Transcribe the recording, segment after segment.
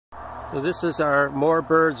So this is our More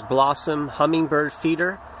Birds Blossum Hummingbird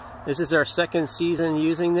feeder. This is our second season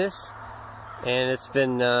using this, and it's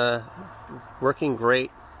been working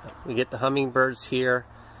great. We get the hummingbirds here,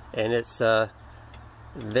 and it's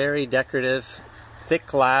very decorative, thick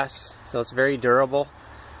glass, so it's very durable,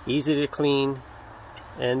 easy to clean.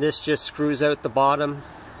 And this just screws out the bottom,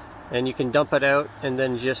 and you can dump it out, and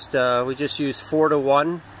then just we just use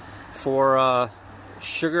 4:1 for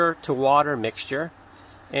sugar to water mixture.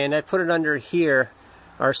 And I put it under here,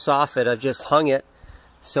 our soffit. I've just hung it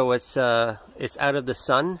so it's out of the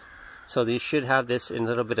sun. So you should have this in a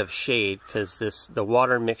little bit of shade, because the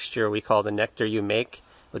water mixture we call the nectar you make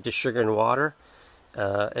with the sugar and water,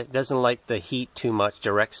 it doesn't like the heat too much,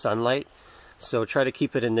 direct sunlight. So try to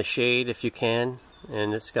keep it in the shade if you can.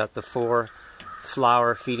 And it's got the 4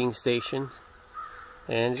 flower feeding station,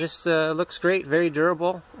 and just looks great, very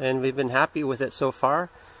durable, and we've been happy with it so far.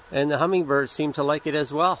 And the hummingbirds seem to like it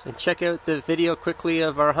as well. And check out the video quickly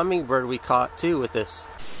of our hummingbird we caught too with this.